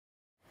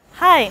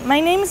Hi, my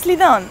name is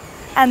Lidon,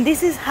 and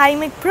this is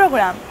High-Mech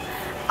program.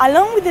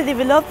 Along with the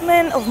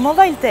development of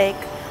mobile tech,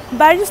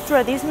 various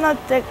traditional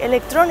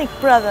electronic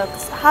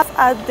products have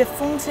added the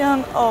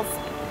function of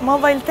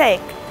mobile tech.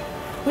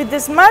 With the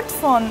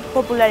smartphone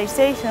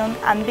popularization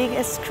and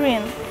big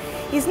screen,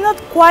 it's not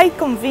quite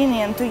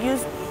convenient to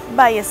use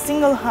by a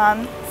single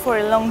hand for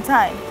a long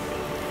time.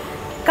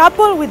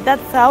 Coupled with that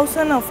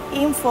thousands of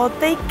info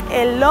take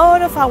a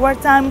lot of our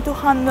time to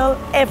handle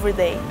every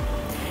day.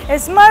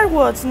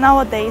 Smartwatches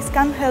nowadays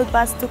can help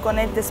us to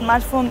connect the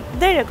smartphone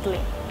directly.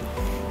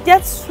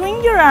 Just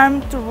swing your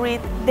arm to read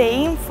the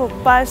info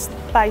passed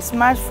by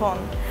smartphone,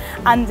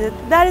 and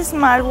that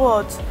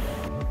smartwatch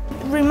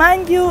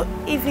reminds you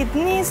if it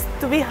needs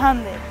to be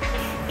handled.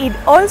 It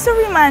also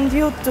reminds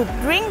you to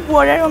drink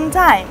water on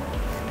time,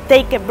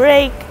 take a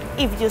break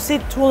if you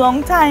sit too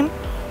long time,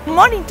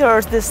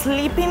 monitors the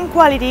sleeping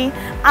quality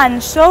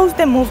and shows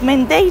the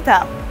movement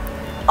data.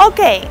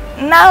 Okay,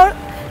 now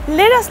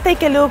let us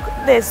take a look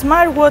at the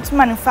smartwatch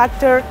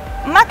manufacturer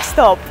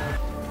Maxtop.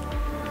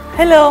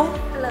 Hello.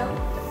 Hello.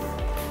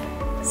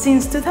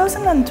 Since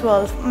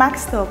 2012,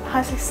 Maxtop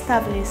has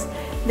established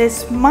the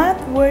Smart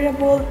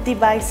Wearable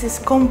Devices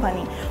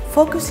company,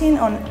 focusing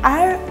on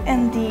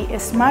R&D,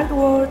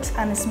 smartwatch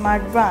and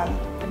smart brand.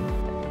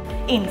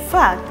 In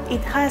fact,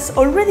 it has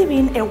already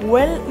been a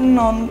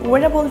well-known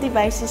wearable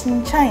devices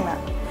in China.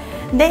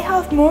 They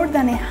have more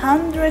than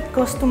 100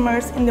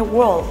 customers in the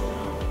world.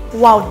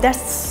 Wow, that's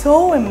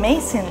so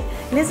amazing!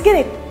 Let's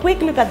get a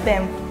quick look at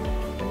them.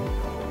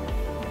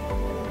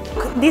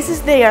 This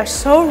is their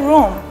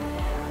showroom.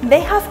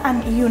 They have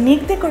a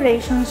unique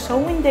decoration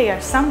showing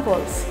their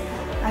samples,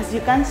 as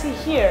you can see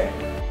here.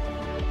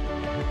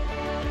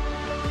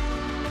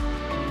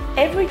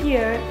 Every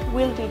year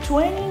will be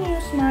 20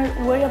 new smart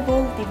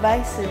wearable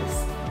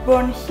devices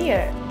born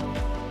here.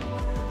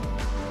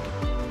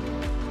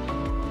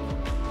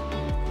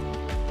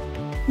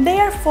 They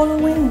are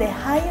following the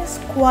highest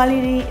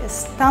quality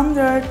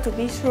standard to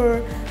be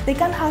sure they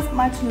can have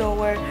much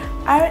lower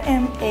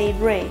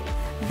RMA rate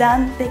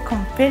than the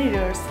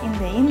competitors in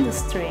the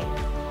industry.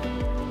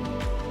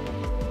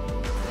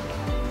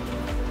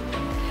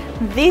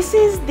 This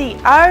is the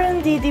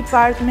R&D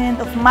department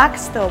of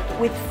Maxtop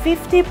with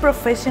 50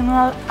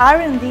 professional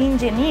R&D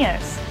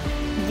engineers.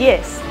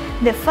 Yes,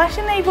 the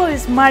fashionable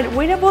smart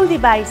wearable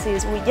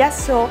devices we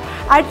just saw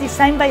are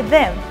designed by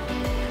them.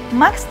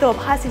 Maxtop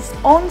has its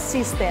own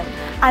system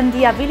and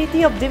the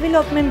ability of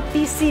development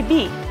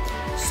PCB,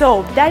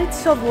 so that its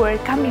software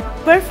can be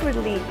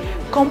perfectly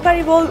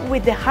comparable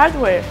with the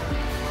hardware.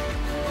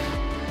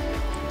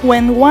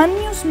 When one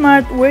new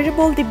smart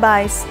wearable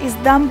device is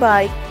done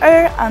by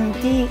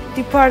R&D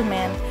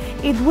department,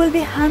 it will be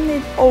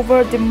handed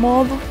over the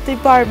mold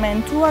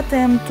department to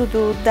attempt to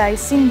do die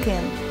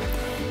sinking.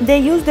 They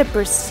use the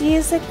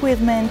precise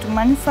equipment to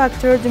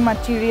manufacture the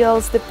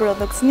materials the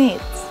products need.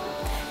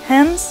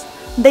 Hence,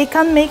 they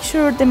can make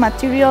sure the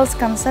materials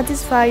can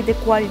satisfy the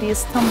quality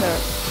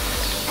standard.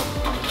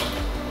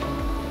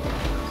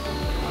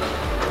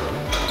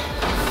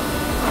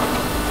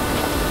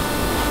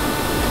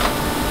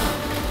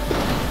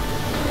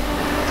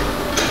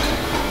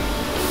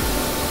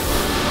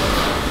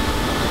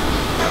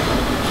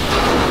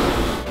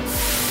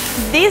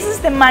 This is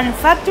the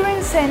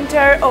manufacturing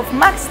center of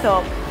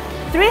Maxtop.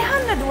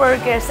 300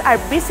 workers are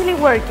busily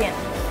working.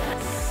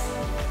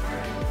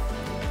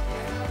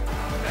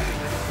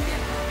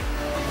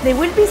 They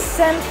will be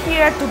sent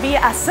here to be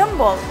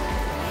assembled.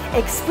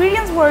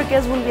 Experienced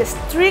workers will be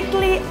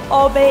strictly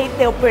obey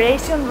the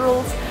operation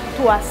rules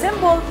to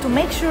assemble to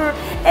make sure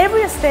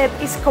every step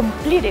is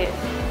completed.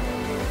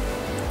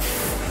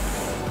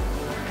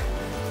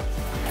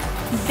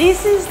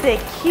 This is the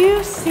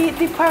QC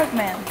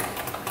department.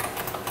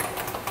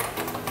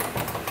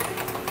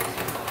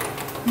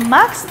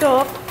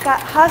 Maxtop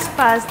has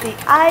passed the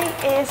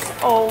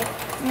ISO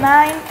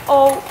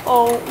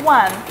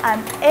 9001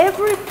 and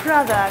every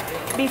product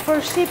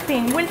before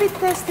shipping will be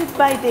tested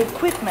by the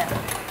equipment.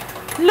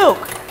 Look,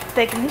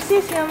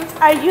 technicians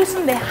are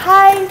using the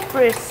high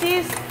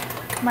precise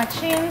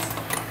machines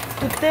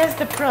to test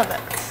the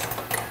products.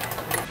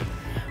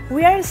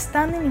 We are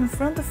standing in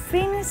front of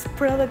finished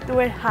product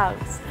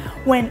warehouse.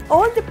 When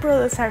all the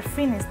products are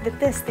finished the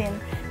testing,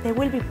 they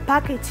will be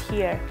packaged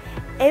here.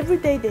 Every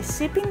day the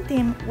shipping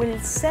team will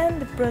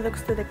send the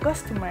products to the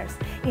customers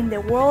in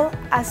the world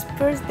as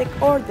per the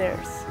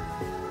orders.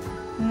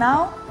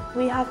 Now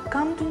we have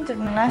come to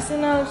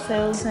International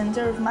Sales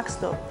Center of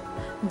Maxtop.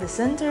 The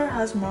center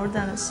has more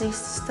than 6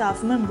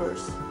 staff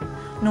members.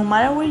 No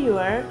matter where you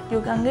are,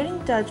 you can get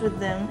in touch with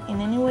them in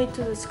any way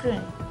to the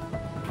screen.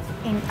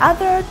 In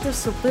order to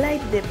supply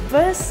the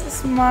best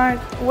smart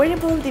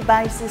wearable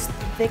devices to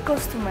the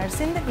customers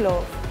in the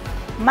globe,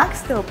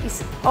 Maxtop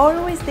is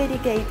always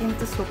dedicated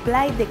to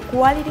supply the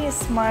quality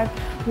smart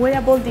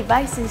wearable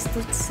devices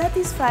to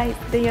satisfy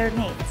their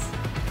needs.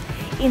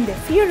 In the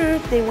future,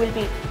 there will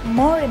be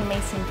more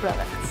amazing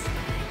products.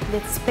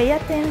 Let's pay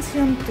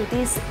attention to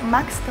this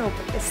Maxtop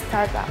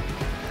startup.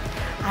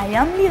 I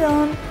am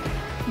Lidon,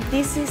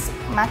 this is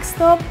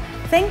Maxtop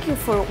Thank you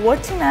for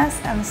watching us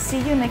and see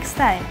you next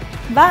time.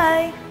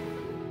 Bye!